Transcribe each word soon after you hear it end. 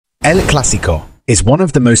El Clasico is one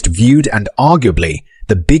of the most viewed and arguably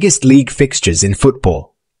the biggest league fixtures in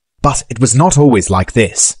football. But it was not always like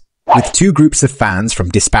this. With two groups of fans from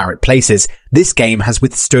disparate places, this game has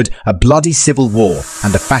withstood a bloody civil war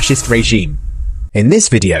and a fascist regime. In this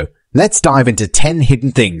video, let's dive into 10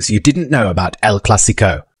 hidden things you didn't know about El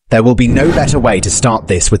Clasico. There will be no better way to start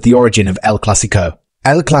this with the origin of El Clasico.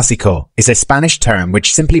 El Clasico is a Spanish term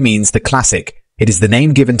which simply means the classic. It is the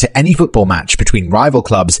name given to any football match between rival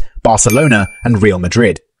clubs Barcelona and Real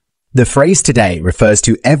Madrid. The phrase today refers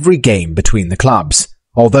to every game between the clubs,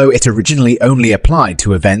 although it originally only applied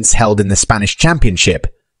to events held in the Spanish Championship.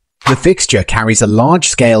 The fixture carries a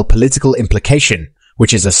large-scale political implication,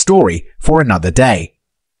 which is a story for another day.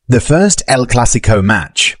 The first El Clasico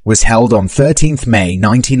match was held on 13th May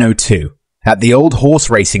 1902 at the old horse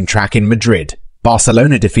racing track in Madrid.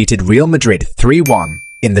 Barcelona defeated Real Madrid 3-1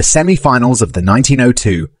 in the semifinals of the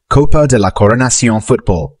 1902 Copa de la Coronación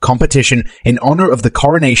football competition in honor of the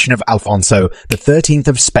coronation of Alfonso, the 13th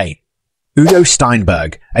of Spain. Udo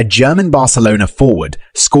Steinberg, a German Barcelona forward,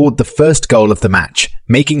 scored the first goal of the match,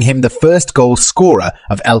 making him the first goal scorer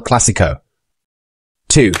of El Clasico.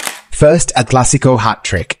 2. First El Clasico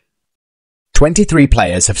hat-trick. 23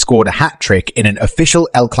 players have scored a hat-trick in an official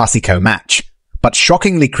El Clasico match, but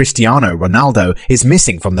shockingly Cristiano Ronaldo is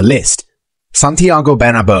missing from the list. Santiago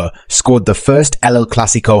Bernabeu scored the first El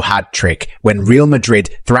Clasico hat-trick when Real Madrid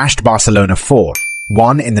thrashed Barcelona 4-1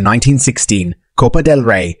 in the 1916 Copa del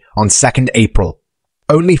Rey on 2nd April.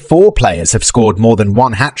 Only 4 players have scored more than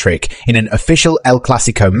one hat-trick in an official El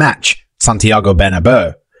Clasico match: Santiago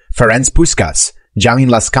Bernabeu, Ferenc Puskás,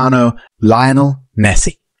 Jaime Lezcano, Lionel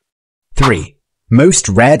Messi. 3. Most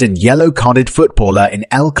red and yellow-carded footballer in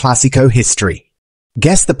El Clasico history.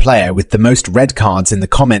 Guess the player with the most red cards in the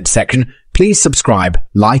comment section. Please subscribe,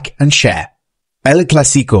 like and share. El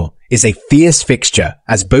Clasico is a fierce fixture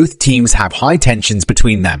as both teams have high tensions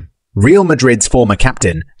between them. Real Madrid's former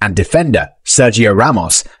captain and defender, Sergio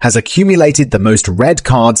Ramos, has accumulated the most red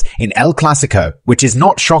cards in El Clasico, which is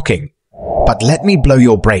not shocking. But let me blow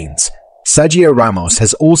your brains. Sergio Ramos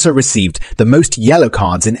has also received the most yellow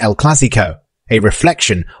cards in El Clasico, a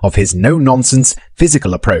reflection of his no-nonsense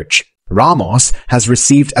physical approach. Ramos has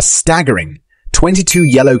received a staggering 22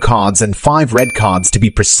 yellow cards and 5 red cards to be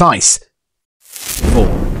precise. 4.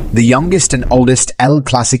 The youngest and oldest El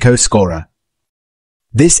Clasico scorer.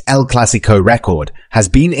 This El Clasico record has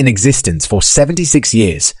been in existence for 76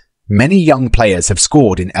 years. Many young players have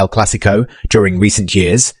scored in El Clasico during recent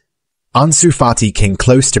years. Ansu Fati came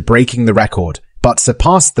close to breaking the record, but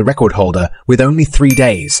surpassed the record holder with only 3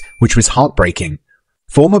 days, which was heartbreaking.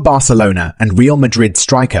 Former Barcelona and Real Madrid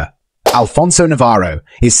striker Alfonso Navarro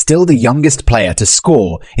is still the youngest player to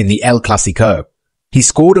score in the El Clasico. He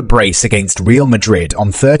scored a brace against Real Madrid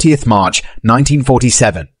on 30th March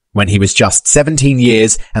 1947 when he was just 17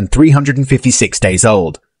 years and 356 days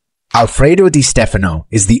old. Alfredo Di Stefano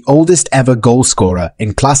is the oldest ever goal scorer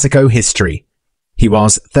in Clasico history. He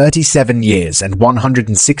was 37 years and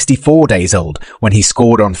 164 days old when he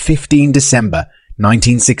scored on 15 December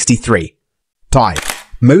 1963. Tied.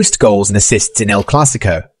 Most goals and assists in El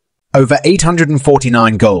Clasico. Over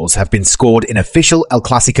 849 goals have been scored in official El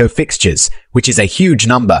Clasico fixtures, which is a huge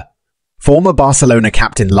number. Former Barcelona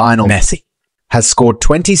captain Lionel Messi has scored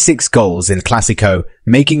 26 goals in Clasico,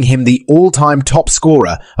 making him the all-time top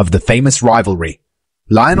scorer of the famous rivalry.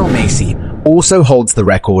 Lionel Messi also holds the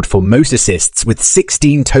record for most assists with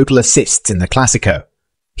 16 total assists in the Clasico.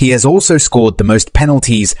 He has also scored the most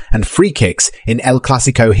penalties and free kicks in El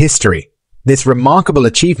Clasico history. This remarkable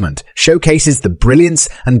achievement showcases the brilliance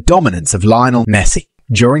and dominance of Lionel Messi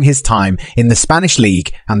during his time in the Spanish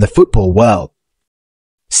league and the football world.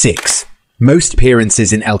 6. Most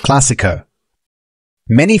appearances in El Clasico.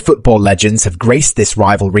 Many football legends have graced this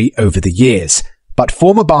rivalry over the years, but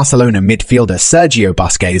former Barcelona midfielder Sergio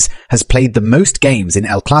Busquets has played the most games in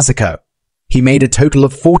El Clasico. He made a total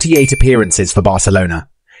of 48 appearances for Barcelona,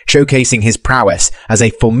 showcasing his prowess as a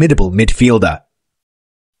formidable midfielder.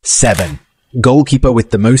 7. Goalkeeper with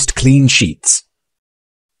the most clean sheets.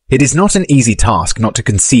 It is not an easy task not to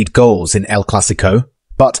concede goals in El Clasico,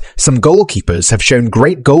 but some goalkeepers have shown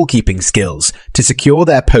great goalkeeping skills to secure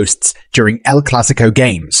their posts during El Clasico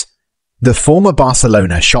games. The former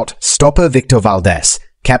Barcelona shot stopper Victor Valdés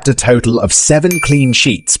kept a total of 7 clean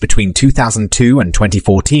sheets between 2002 and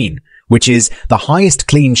 2014, which is the highest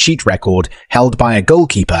clean sheet record held by a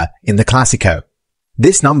goalkeeper in the Clasico.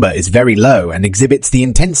 This number is very low and exhibits the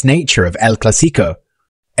intense nature of El Clasico.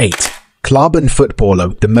 8. Club and footballer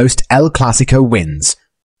with the most El Clasico wins.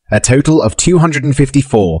 A total of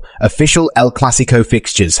 254 official El Clasico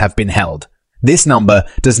fixtures have been held. This number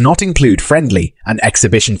does not include friendly and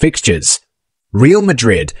exhibition fixtures. Real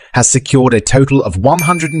Madrid has secured a total of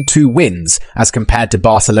 102 wins as compared to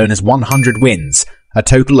Barcelona's 100 wins. A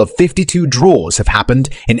total of 52 draws have happened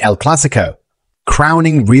in El Clasico,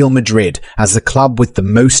 crowning Real Madrid as the club with the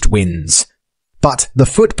most wins. But the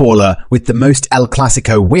footballer with the most El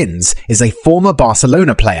Clasico wins is a former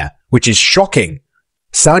Barcelona player, which is shocking.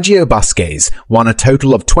 Sergio Busquets won a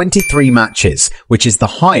total of 23 matches, which is the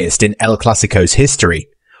highest in El Clasico's history,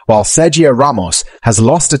 while Sergio Ramos has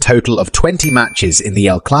lost a total of 20 matches in the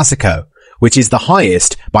El Clasico, which is the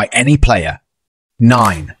highest by any player.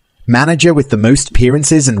 9. Manager with the most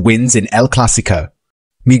appearances and wins in El Clasico.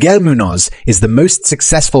 Miguel Munoz is the most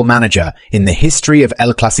successful manager in the history of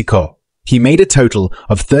El Clasico. He made a total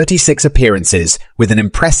of 36 appearances with an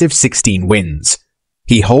impressive 16 wins.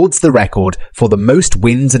 He holds the record for the most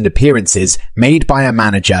wins and appearances made by a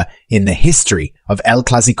manager in the history of El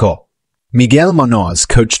Clasico. Miguel Munoz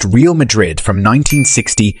coached Real Madrid from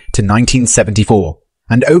 1960 to 1974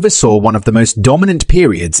 and oversaw one of the most dominant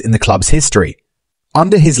periods in the club's history.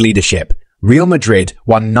 Under his leadership, Real Madrid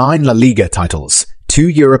won 9 La Liga titles, 2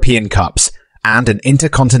 European Cups, and an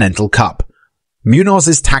Intercontinental Cup.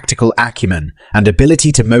 Munoz's tactical acumen and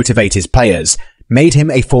ability to motivate his players made him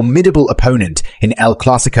a formidable opponent in El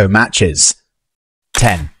Clasico matches.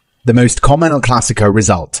 10. The most common El Clasico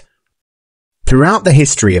result. Throughout the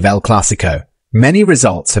history of El Clasico, many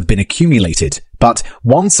results have been accumulated, but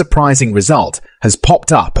one surprising result has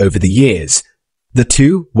popped up over the years. The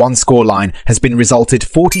 2-1 scoreline has been resulted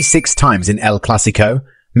 46 times in El Clasico,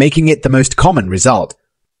 making it the most common result,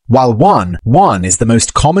 while 1-1 is the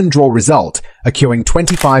most common draw result, occurring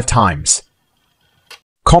 25 times.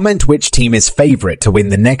 Comment which team is favorite to win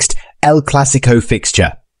the next El Clasico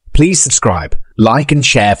fixture. Please subscribe, like and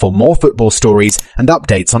share for more football stories and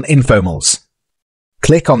updates on Infomals.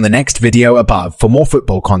 Click on the next video above for more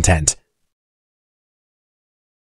football content.